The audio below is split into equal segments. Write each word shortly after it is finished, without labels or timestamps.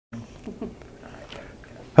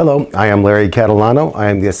Hello, I am Larry Catalano. I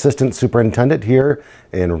am the Assistant Superintendent here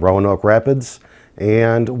in Roanoke Rapids.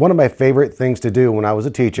 And one of my favorite things to do when I was a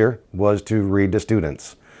teacher was to read to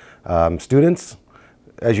students. Students,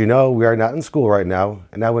 as you know, we are not in school right now,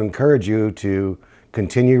 and I would encourage you to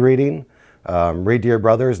continue reading, read to your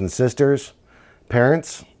brothers and sisters.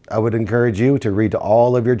 Parents, I would encourage you to read to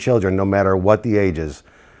all of your children, no matter what the ages.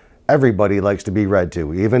 Everybody likes to be read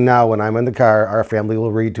to. Even now, when I'm in the car, our family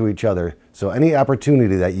will read to each other. So any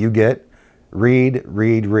opportunity that you get, read,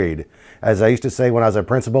 read, read. As I used to say when I was a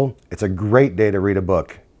principal, it's a great day to read a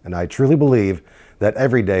book. And I truly believe that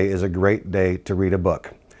every day is a great day to read a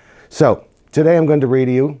book. So today I'm going to read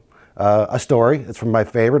to you a story. It's from my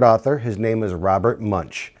favorite author. His name is Robert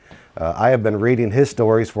Munsch. I have been reading his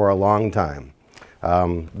stories for a long time.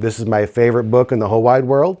 This is my favorite book in the whole wide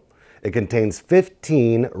world. It contains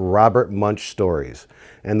 15 Robert Munsch stories.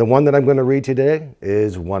 And the one that I'm going to read today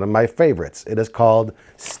is one of my favorites. It is called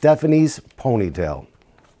Stephanie's Ponytail.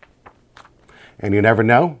 And you never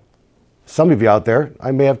know, some of you out there, I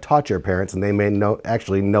may have taught your parents and they may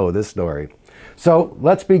actually know this story. So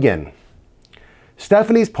let's begin.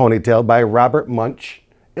 Stephanie's Ponytail by Robert Munsch,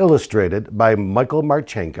 illustrated by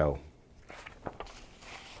Martchenko.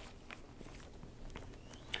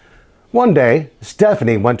 One day,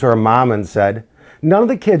 Stephanie went to her mom and said, "None of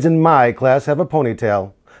the kids in my class have a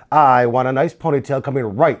ponytail. I want a nice ponytail coming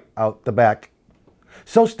right out the back."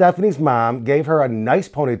 So Stephanie's mom gave her a nice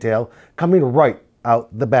ponytail coming right out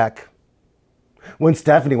the back. When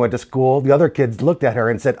Stephanie went to school, the other kids looked at her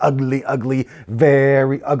and said, "Ugly, ugly,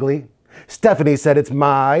 very ugly." Stephanie said, "It's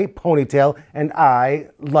my ponytail and I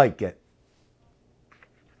like it."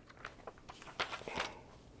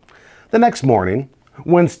 The next morning,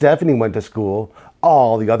 when Stephanie went to school,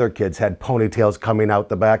 all the other kids had ponytails coming out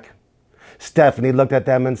the back. Stephanie looked at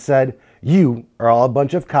them and said, "You are all a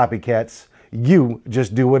bunch of copycats. You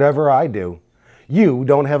just do whatever I do. You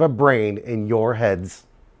don't have a brain in your heads."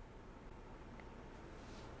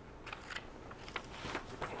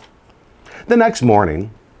 The next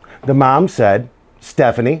morning, the mom said,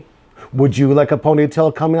 "Stephanie, would you like a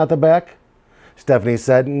ponytail coming out the back?" Stephanie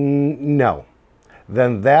said, "No."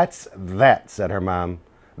 "Then that's that," said her mom.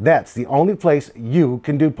 "That's the only place you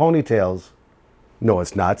can do ponytails." "No,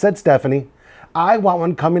 it's not," said Stephanie. "I want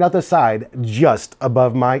one coming out the side just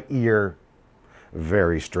above my ear."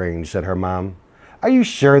 "Very strange," said her mom. "Are you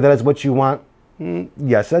sure that is what you want?"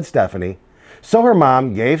 "Yes," said Stephanie. So her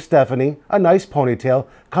mom gave Stephanie a nice ponytail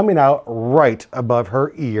coming out right above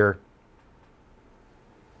her ear.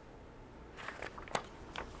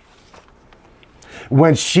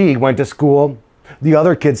 When she went to school, the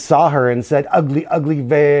other kids saw her and said, "Ugly, ugly,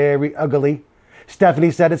 very ugly."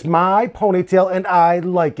 Stephanie said, "It's my ponytail and I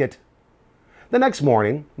like it." The next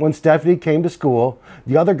morning, when Stephanie came to school,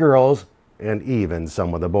 the other girls, and even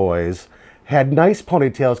some of the boys, had nice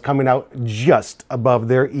ponytails coming out just above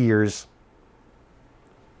their ears.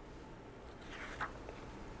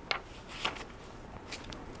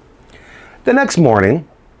 The next morning,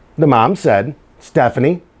 the mom said,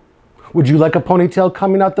 "Stephanie, would you like a ponytail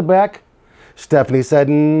coming out the back?" Stephanie said,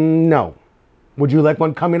 "No." "Would you like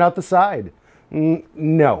one coming out the side?"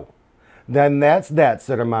 "No." "Then that's that,"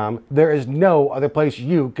 said her mom. "There is no other place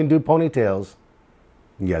you can do ponytails."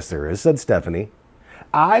 "Yes, there is," said Stephanie.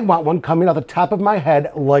 "I want one coming out the top of my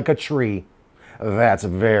head like a tree." "That's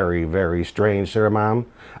very, very strange," said her mom.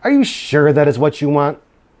 "Are you sure that is what you want?"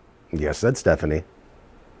 "Yes," said Stephanie.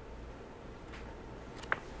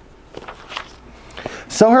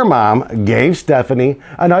 So her mom gave Stephanie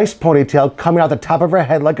a nice ponytail coming out the top of her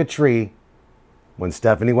head like a tree. When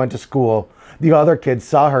Stephanie went to school, the other kids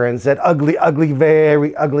saw her and said, "Ugly, ugly,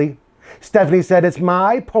 very ugly." Stephanie said, "It's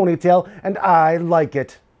my ponytail and I like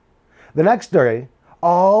it." The next day,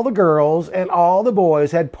 all the girls and all the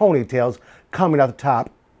boys had ponytails coming out the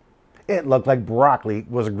top. It looked like broccoli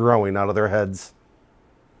was growing out of their heads.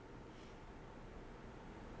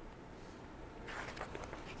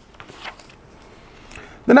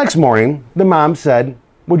 The next morning, the mom said,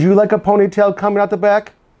 "Would you like a ponytail coming out the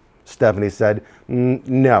back?" Stephanie said,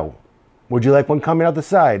 "No." "Would you like one coming out the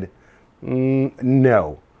side?"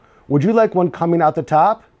 "No." "Would you like one coming out the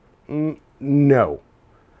top?" "No."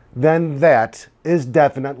 "Then that is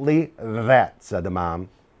definitely that," said the mom.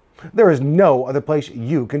 "There is no other place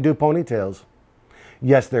you can do ponytails."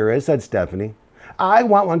 "Yes, there is," said Stephanie. "I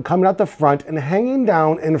want one coming out the front and hanging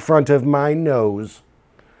down in front of my nose."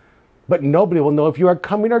 "But nobody will know if you are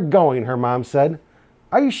coming or going," her mom said.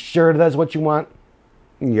 "Are you sure that is what you want?"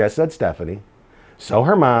 "Yes," said Stephanie. So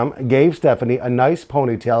her mom gave Stephanie a nice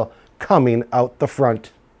ponytail coming out the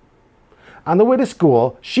front. On the way to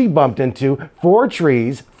school, she bumped into 4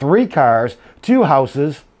 trees, 3 cars, 2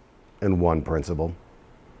 houses, and one principal.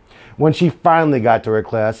 When she finally got to her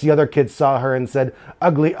class, the other kids saw her and said,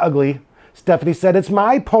 "Ugly, ugly." Stephanie said, "It's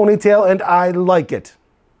my ponytail and I like it."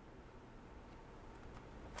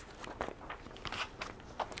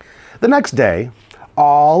 The next day,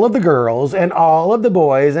 all of the girls and all of the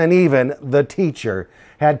boys and even the teacher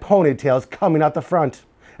had ponytails coming out the front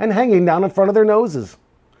and hanging down in front of their noses.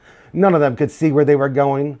 None of them could see where they were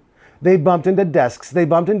going. They bumped into desks, they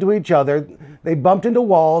bumped into each other, they bumped into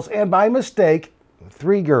walls, and by mistake,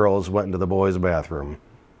 3 girls went into the boys' bathroom.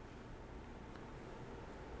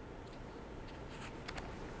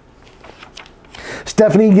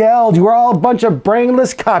 Stephanie yelled, "You are all a bunch of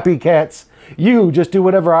brainless copycats. You just do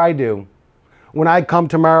whatever I do. When I come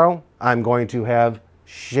tomorrow, I'm going to have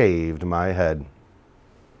shaved my head."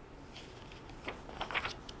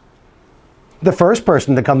 The first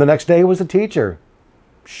person to come the next day was the teacher.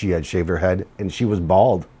 She had shaved her head and she was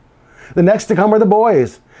bald. The next to come were the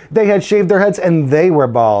boys. They had shaved their heads and they were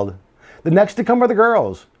bald. The next to come were the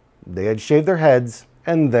girls. They had shaved their heads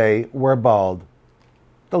and they were bald.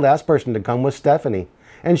 The last person to come was Stephanie,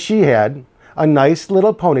 and she had a nice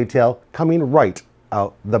little ponytail coming right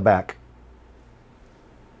out the back.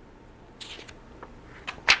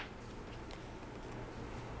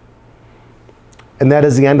 And that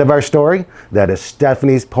is the end of our story. That is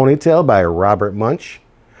Stephanie's Ponytail by Robert Munsch.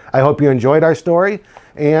 I hope you enjoyed our story,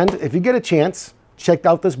 and if you get a chance, check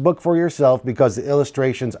out this book for yourself because the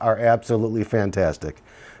illustrations are absolutely fantastic.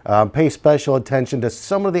 Pay special attention to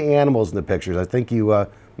some of the animals in the pictures. I think you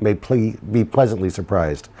may be pleasantly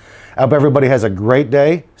surprised. I hope everybody has a great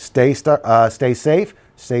day. Stay safe,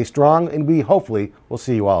 stay strong, and we hopefully will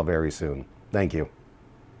see you all very soon. Thank you.